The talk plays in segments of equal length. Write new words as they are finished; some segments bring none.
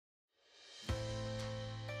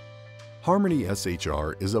Harmony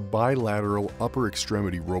SHR is a bilateral upper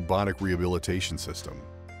extremity robotic rehabilitation system.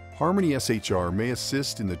 Harmony SHR may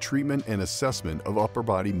assist in the treatment and assessment of upper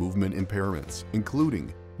body movement impairments,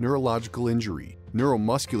 including neurological injury,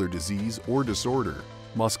 neuromuscular disease or disorder,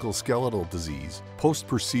 musculoskeletal disease,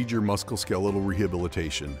 post-procedure musculoskeletal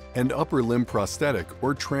rehabilitation, and upper limb prosthetic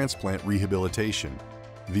or transplant rehabilitation.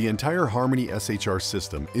 The entire Harmony SHR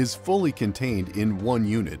system is fully contained in one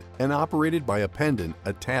unit and operated by a pendant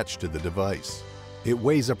attached to the device. It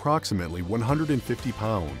weighs approximately 150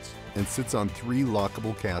 pounds and sits on 3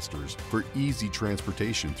 lockable casters for easy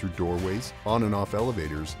transportation through doorways, on and off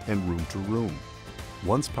elevators, and room to room.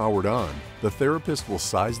 Once powered on, the therapist will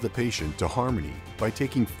size the patient to Harmony by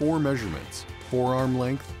taking 4 measurements: forearm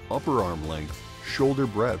length, upper arm length, shoulder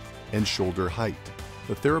breadth, and shoulder height.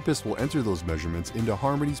 The therapist will enter those measurements into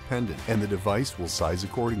Harmony's pendant and the device will size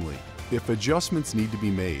accordingly. If adjustments need to be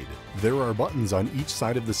made, there are buttons on each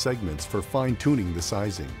side of the segments for fine-tuning the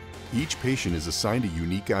sizing. Each patient is assigned a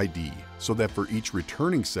unique ID so that for each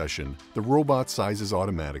returning session, the robot sizes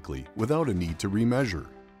automatically without a need to remeasure.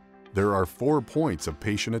 There are 4 points of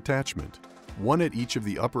patient attachment, 1 at each of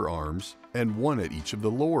the upper arms and 1 at each of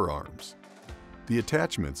the lower arms. The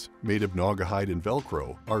attachments, made of Naugahyde and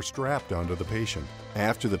Velcro, are strapped onto the patient.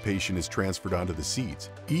 After the patient is transferred onto the seats,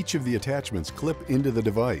 each of the attachments clip into the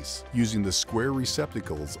device using the square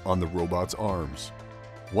receptacles on the robot's arms.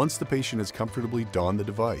 Once the patient has comfortably donned the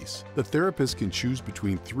device, the therapist can choose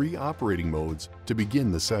between 3 operating modes to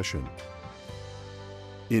begin the session.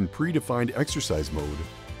 In predefined exercise mode,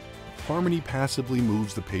 Harmony passively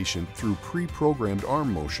moves the patient through pre-programmed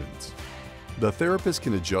arm motions. The therapist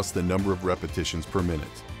can adjust the number of repetitions per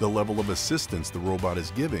minute, the level of assistance the robot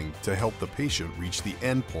is giving to help the patient reach the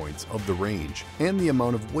endpoints of the range, and the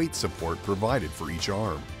amount of weight support provided for each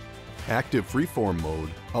arm. Active freeform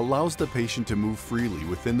mode allows the patient to move freely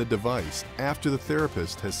within the device after the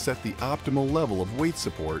therapist has set the optimal level of weight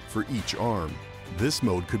support for each arm. This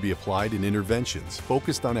mode could be applied in interventions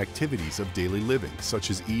focused on activities of daily living,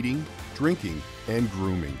 such as eating, drinking, and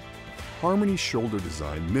grooming. Harmony's shoulder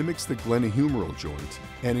design mimics the glenohumeral joint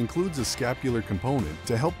and includes a scapular component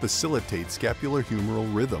to help facilitate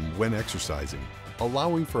scapulohumeral rhythm when exercising,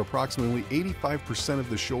 allowing for approximately 85% of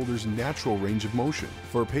the shoulder's natural range of motion.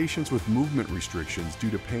 For patients with movement restrictions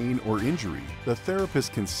due to pain or injury, the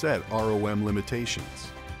therapist can set ROM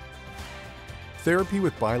limitations. Therapy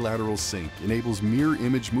with bilateral sync enables mirror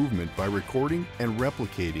image movement by recording and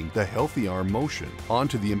replicating the healthy arm motion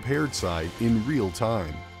onto the impaired side in real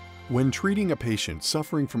time. When treating a patient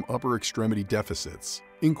suffering from upper extremity deficits,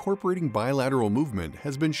 incorporating bilateral movement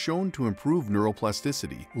has been shown to improve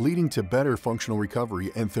neuroplasticity, leading to better functional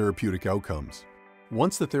recovery and therapeutic outcomes.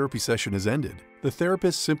 Once the therapy session is ended, the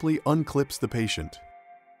therapist simply unclips the patient.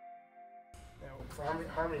 Now,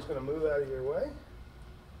 Harmony's going to move out of your way.